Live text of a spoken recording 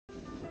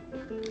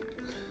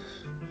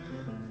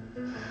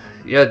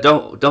Yeah,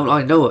 don't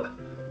I know it?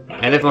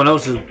 And everyone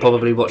else is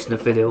probably watching the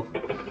video.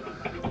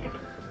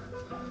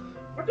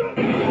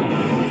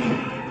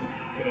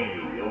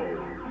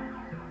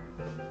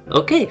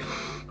 Okay.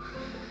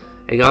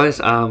 Hey guys,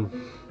 I'm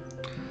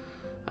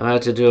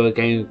about to do a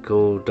game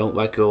called Don't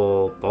Whack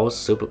Your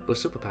Balls with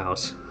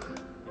Superpowers.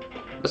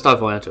 Let's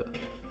dive right into it.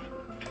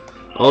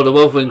 Oh, the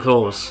Wolverine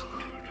claws.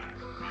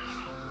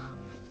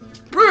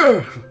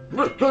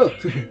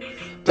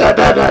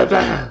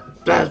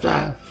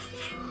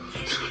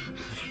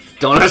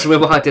 Don't ask me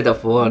why I did that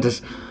for,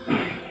 just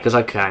because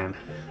I can.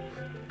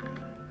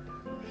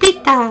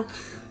 Pita!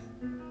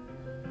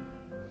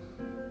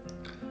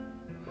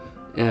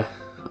 Yeah,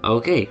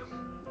 okay.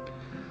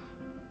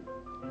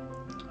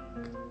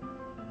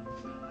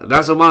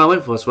 That's the one I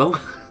went for as well.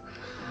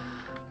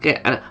 Okay,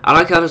 and I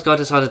like how this guy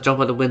decided to jump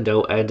out the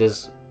window and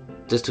just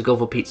to go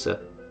for pizza.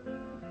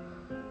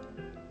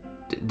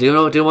 Do you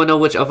want to know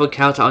which other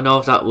character I know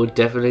of that would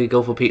definitely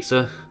go for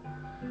pizza?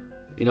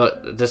 You know,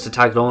 just to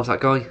tag along with that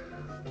guy.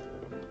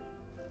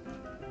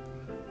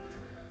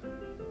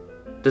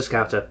 This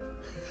character.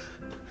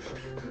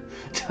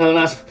 Don't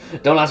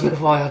ask me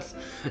why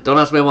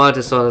I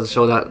decided to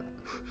show that.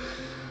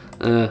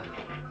 No.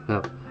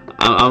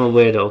 I'm a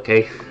weirdo,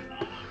 okay.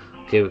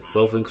 Okay,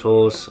 Wolverine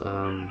claws.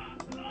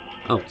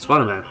 Oh,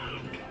 Spider-Man.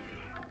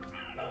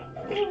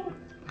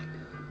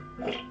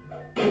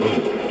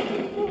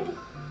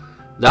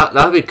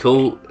 That'd be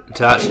cool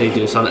to actually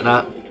do something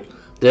like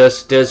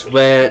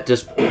that.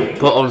 Just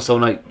put on some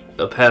like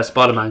a pair of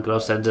Spider-Man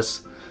gloves and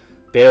just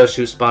be able to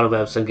shoot spider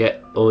webs and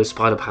get all his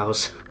spider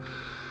powers.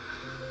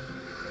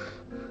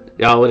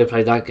 Yeah, I would have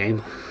played that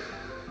game.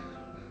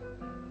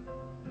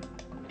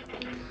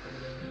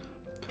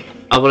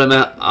 I will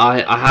admit,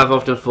 I have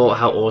often thought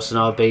how awesome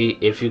it would be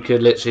if you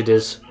could literally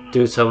just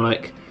do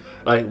something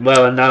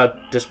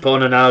just put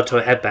on an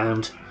Naruto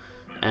headband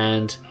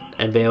and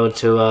be able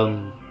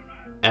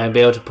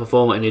to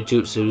perform any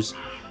jutsus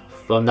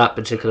from that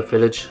particular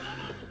village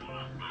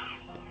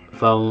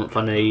from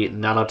the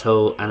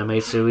Naruto anime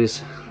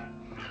series.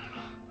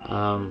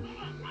 Oh,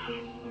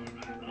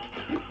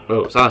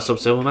 is that a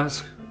Sub-Zero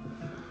mask?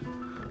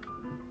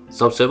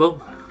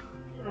 Sub-Zero?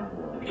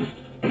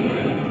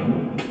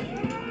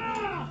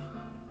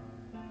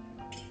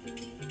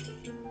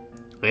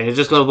 And you're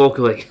just gonna walk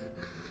away.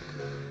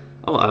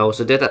 Oh, I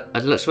also did that.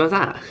 Let's try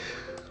that.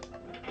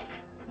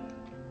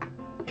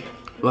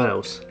 What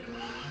else?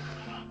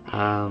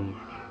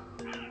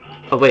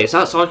 Oh wait, is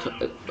that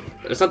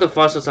Is that the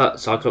device that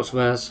Cyclops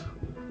wears?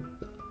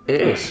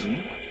 It is.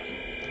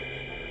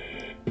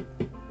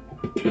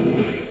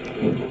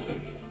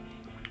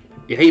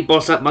 You hate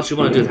boss that much? You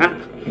want to do that?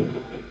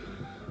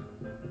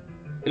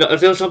 You know,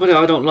 if there's somebody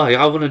I don't like,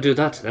 I want to do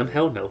that to them.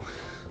 Hell no.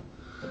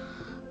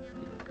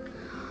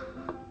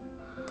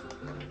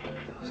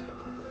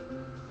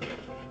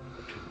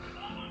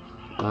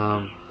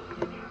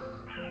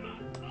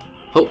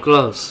 Hulk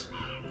gloves.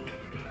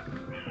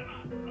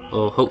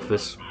 Or Hulk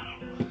fist.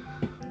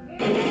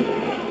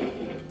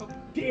 How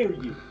dare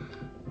you!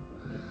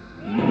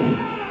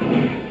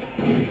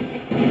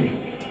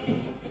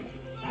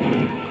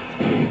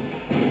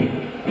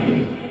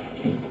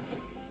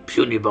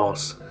 Puny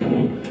balls.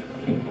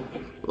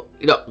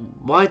 You know,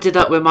 why did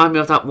that remind me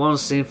of that one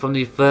scene from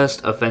the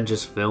first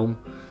Avengers film?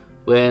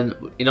 When,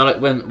 you know,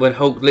 like when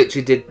Hulk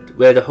literally did,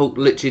 where the Hulk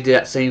literally did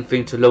that same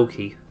thing to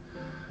Loki.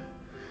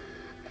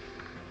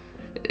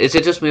 Is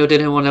it just me or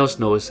did anyone else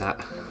notice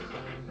that?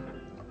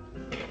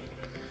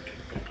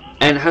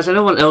 And has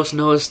anyone else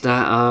noticed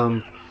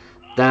that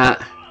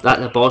that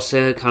the boss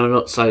here kind of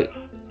looks like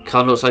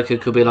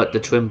it could be like the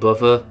twin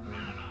brother,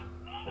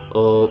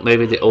 or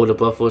maybe the older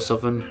brother or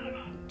something,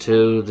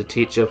 to the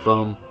teacher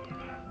from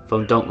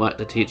Don't Whack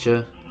the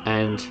Teacher,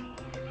 and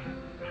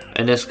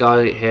this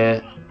guy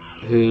here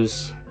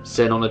who's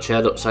sitting on a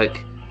chair looks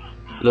like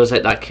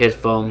that kid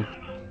from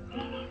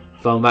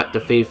Whack the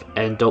Thief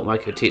and Don't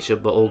Whack Your Teacher,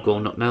 but all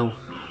grown up now.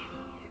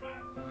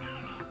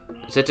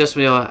 Is it just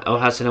me, or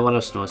has anyone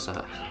else noticed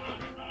that?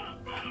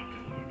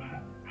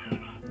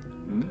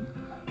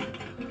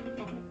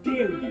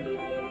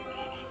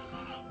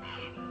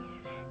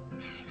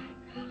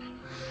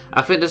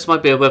 I think this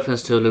might be a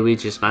reference to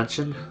Luigi's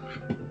Mansion.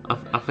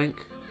 I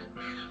think.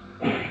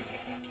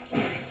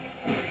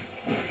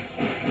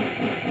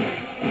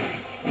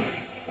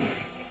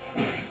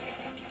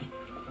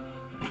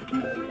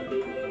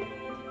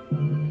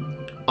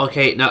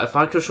 Okay, now if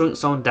I could shrink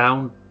someone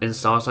down in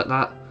size like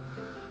that,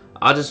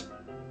 I just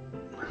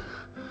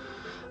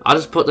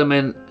put them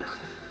in.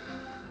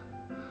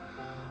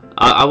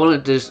 I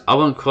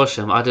won't crush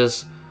them. I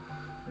just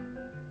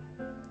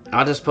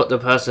put the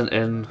person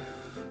in.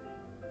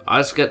 I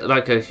just get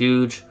like a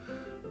huge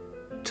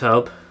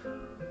tub,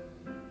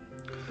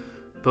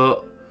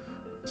 put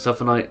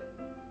something like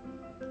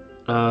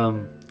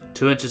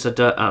 2 inches of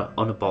dirt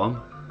on the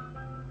bottom,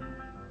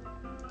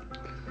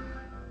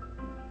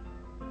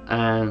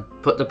 and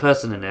put the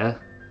person in there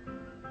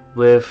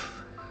with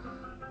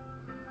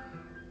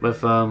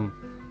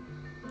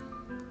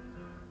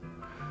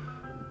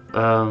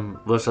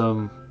with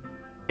some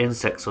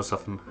insects or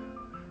something,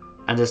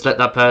 and just let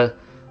that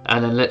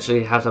and then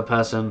literally have the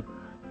person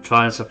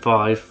try and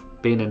survive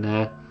being in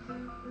there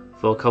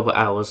for a couple of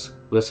hours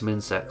with some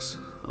insects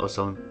or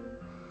something.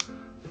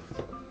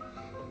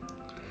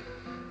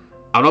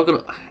 I'm not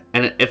gonna,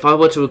 and if I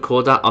were to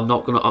record that, I'm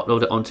not gonna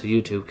upload it onto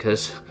YouTube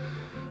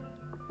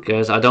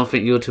because I don't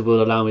think YouTube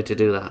will allow me to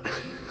do that.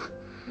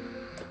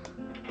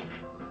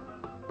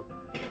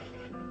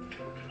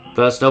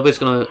 First, nobody's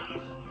gonna,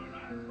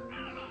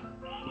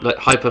 like,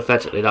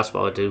 hypothetically, that's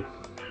what I do.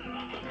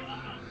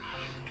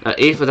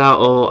 Either that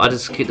or I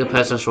just keep the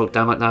person struck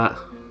down like that.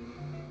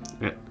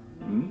 Yeah.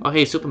 Oh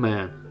hey,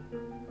 Superman.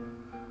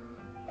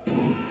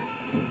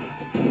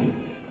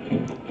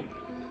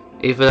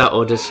 Either that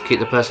or just keep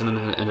the person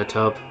in a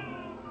tub.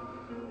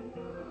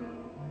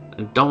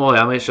 And don't worry,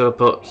 I'll make sure to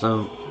put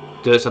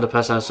do it so the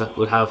person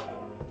would have,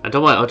 and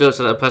don't worry, I'll do it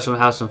so that the person will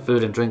have some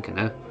food and drink in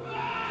there.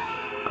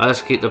 I'll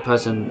just keep the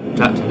person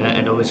trapped in there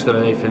and nobody's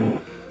gonna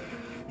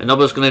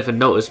even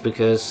notice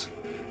because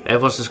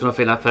everyone's just gonna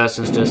think that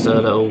person's just a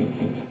little...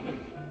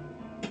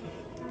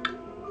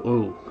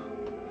 Ooh.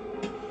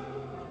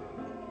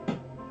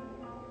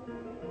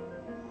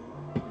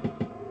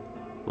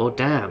 Well,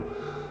 damn.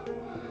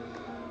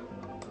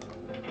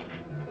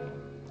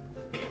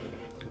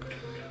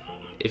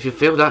 If you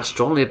feel that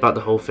strongly about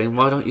the whole thing,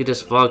 why don't you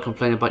just file a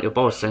complaint about your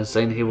boss and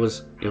saying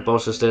your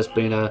boss was just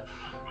being a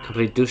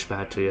complete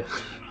douchebag to you?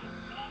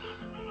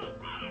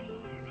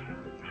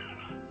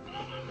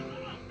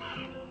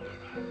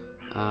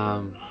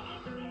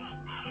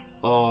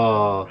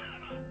 Oh,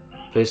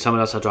 please tell me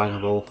that's a Dragon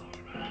Ball.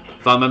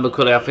 If I remember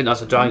correctly, I think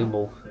that's a Dragon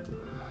Ball.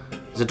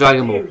 It's a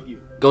Dragon Ball.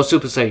 Go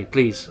Super Saiyan,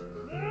 please.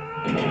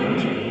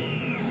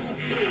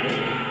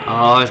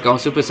 Oh, it's gone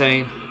Super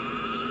Saiyan.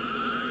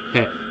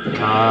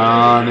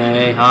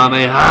 Kamehameha!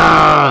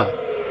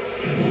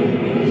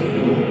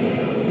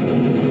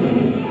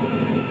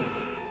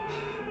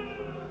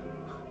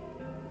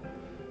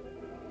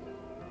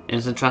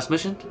 Instant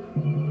transmission?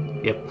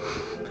 Yep.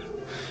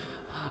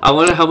 I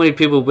wonder how many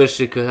people wish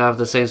they could have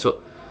the same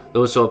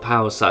those sort of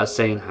powers that a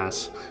Saiyan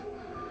has.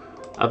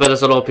 I bet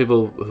there's a lot of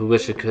people who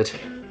wish they could.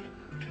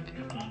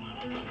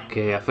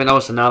 Okay, I think that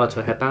was the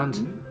Naruto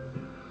headband.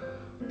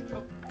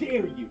 How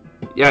dare you?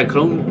 Yeah,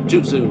 Clone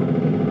Jutsu.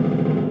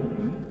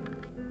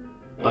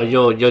 Oh,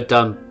 you're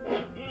done.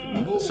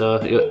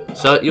 Sir,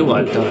 you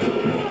are done.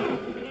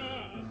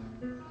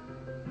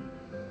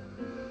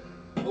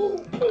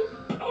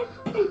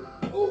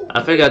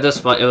 I think at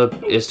this point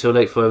it's too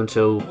late for him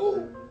to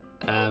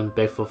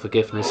beg for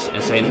forgiveness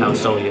and saying how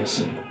sorry he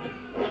is.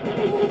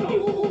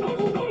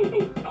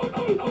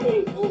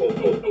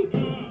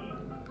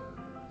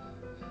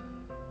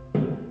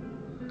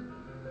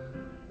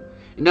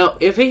 You know,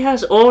 if he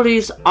has all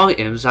these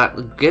items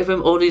that give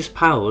him all these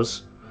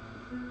powers,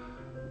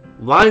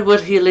 why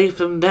would he leave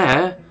them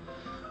there,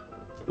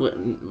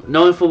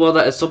 knowing full well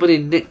that if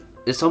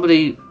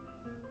somebody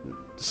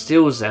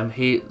steals them,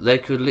 they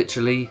could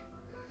literally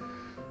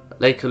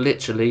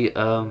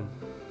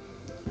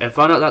and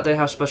find out that they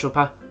have special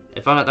power,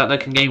 and find out that they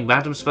can gain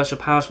random special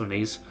powers from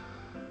these.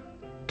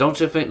 Don't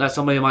you think that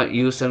somebody might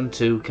use them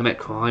to commit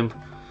crime?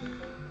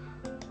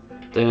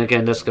 Then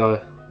again, this guy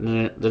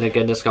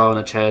on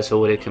the chair is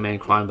already committing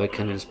crime by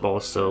killing his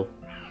boss, so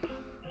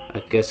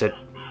I guess it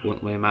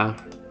wouldn't really matter.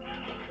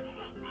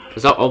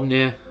 Is that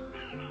Omnia?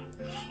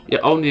 Yeah,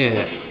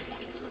 Omnia.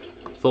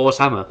 Thor's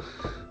hammer.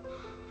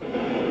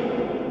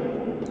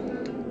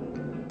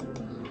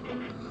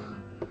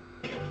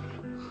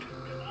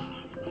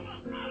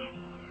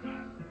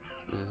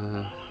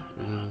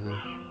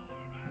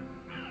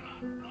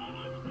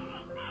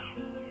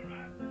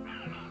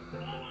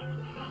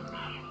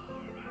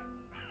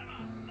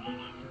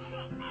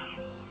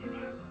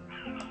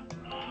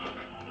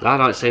 That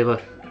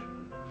lightsaber.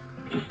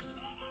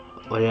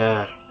 Oh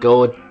yeah, go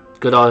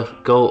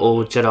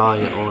old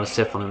Jedi or a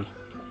Sith on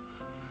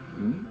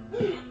him.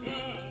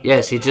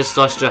 Yes, he just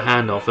sliced your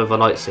hand off with a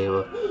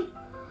lightsaber.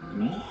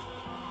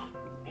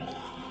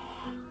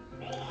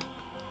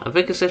 I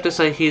think it's safe to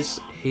say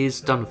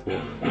he's done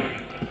for.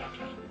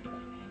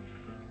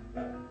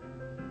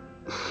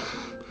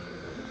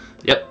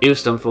 Yep, he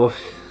was done for.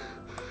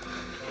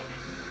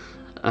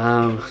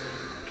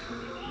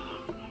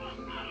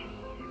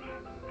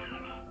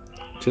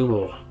 Two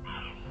more.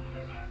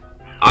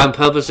 I'm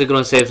purposely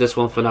going to save this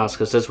one for last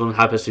because this one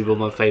happens to be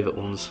one of my favourite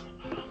ones.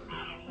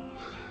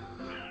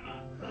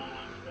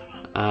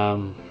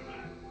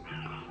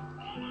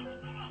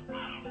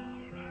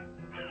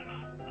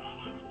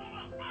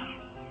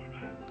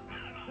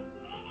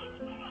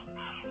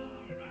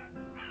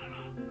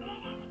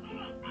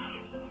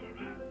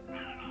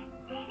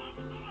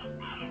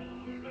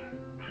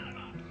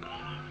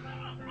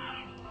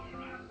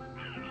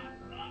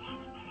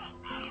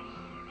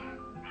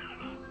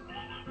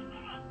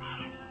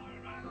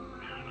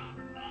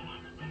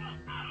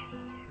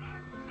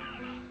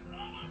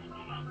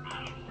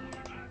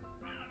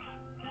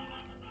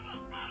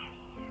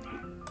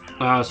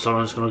 Sorry,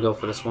 I'm just gonna go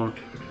for this one.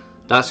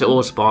 That's it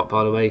all spark,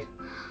 by the way.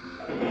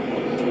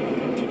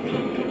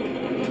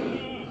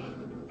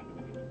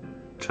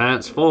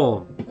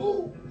 Transform.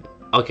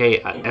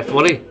 Okay,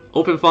 F40,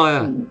 open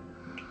fire.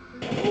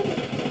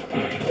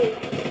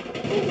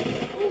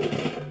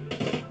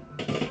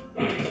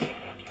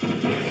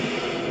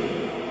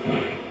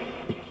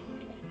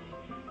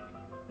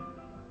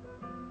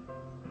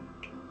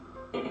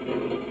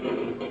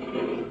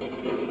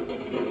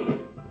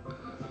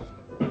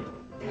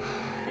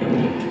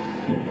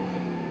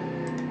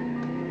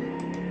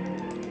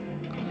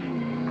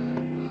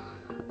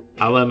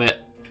 I'll admit,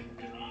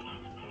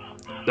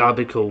 that'd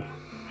be cool.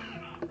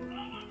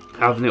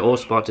 Having the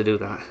Allspark to do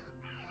that.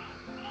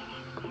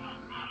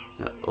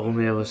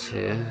 Only was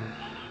here.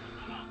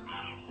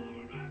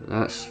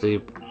 That's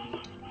the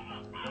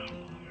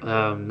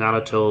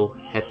Naruto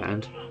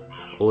headband,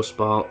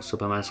 Allspark,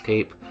 Superman's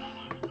cape,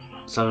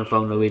 something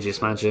from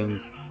Luigi's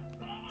Mansion,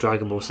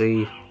 Dragon Ball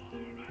Z,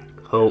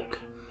 Hulk,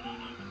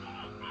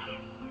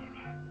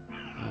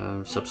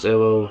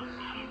 Sub-Zero,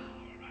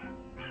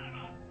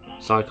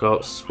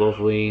 Cyclops,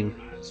 Wolverine,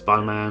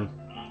 Spider-Man,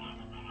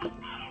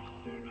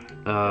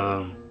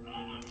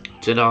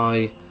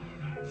 Jedi,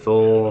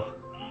 Thor.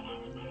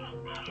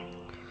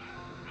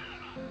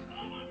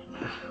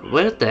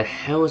 Where the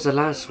hell was the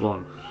last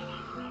one?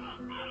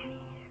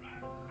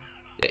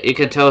 You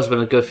can tell it's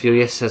been a good few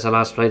years since I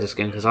last played this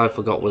game because I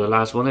forgot where the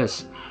last one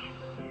is.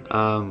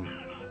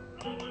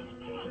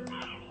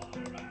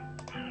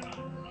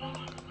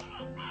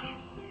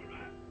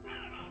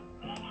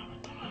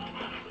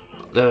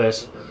 There it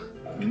is.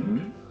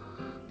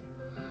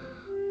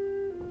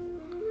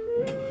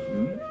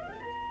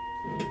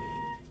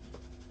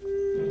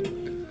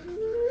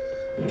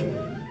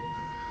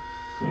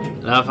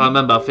 Now if I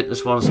remember, I think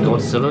this one's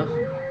Godzilla.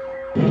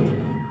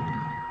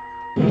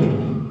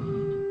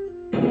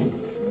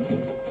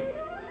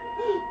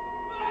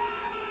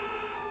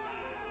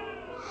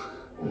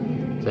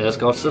 There's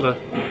Godzilla.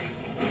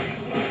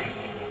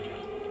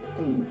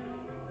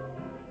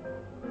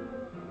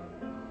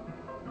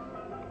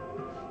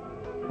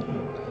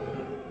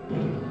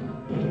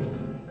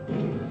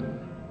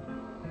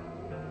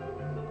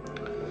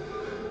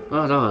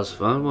 Oh, that was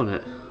fun,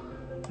 wasn't it?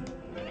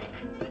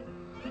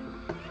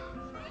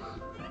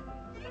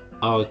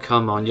 Oh,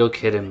 come on, you're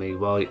kidding me,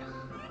 right?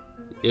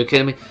 You're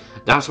kidding me?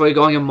 That's where you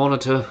got on your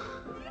monitor.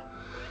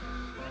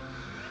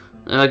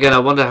 And again, I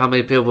wonder how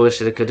many people wish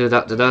they could do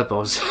that to their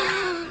boss.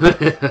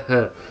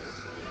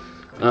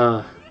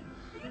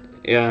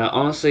 Yeah,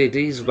 honestly,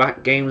 these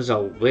rat games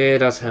are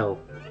weird as hell.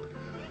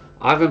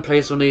 I haven't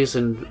played some of these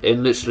in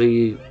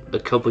literally a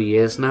couple of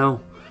years now.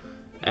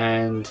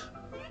 And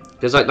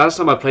because like last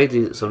time I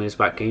played some of these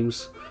rat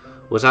games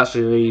was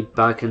actually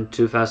back in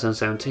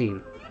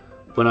 2017.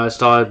 When I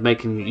started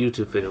making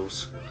YouTube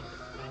videos.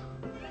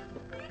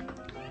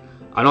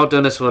 I'm not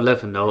doing this for a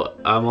living though,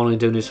 I'm only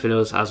doing these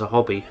videos as a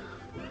hobby.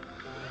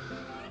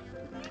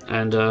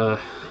 And as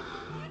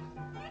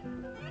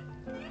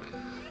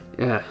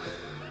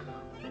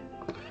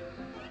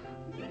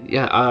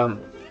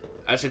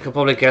you can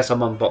probably guess,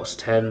 I'm on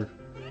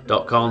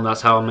box10.com,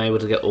 that's how I'm able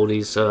to get all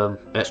these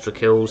extra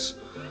kills.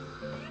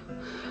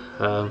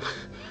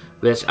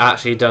 Which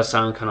actually does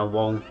sound kind of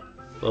wrong.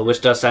 Well,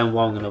 which does sound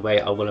wrong in a way,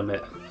 I will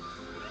admit.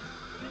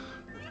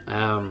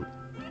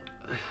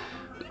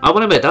 I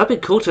will admit that'd be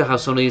cool to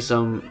have some of these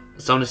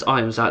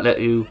items that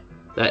let you,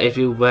 that if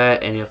you wear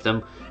any of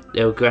them,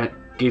 they'll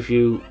give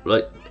you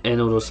like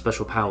any of those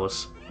special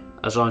powers,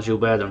 as long as you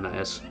wear them, that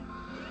is.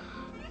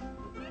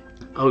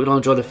 I hope you all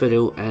enjoyed the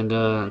video, and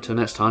until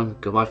next time,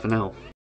 goodbye for now.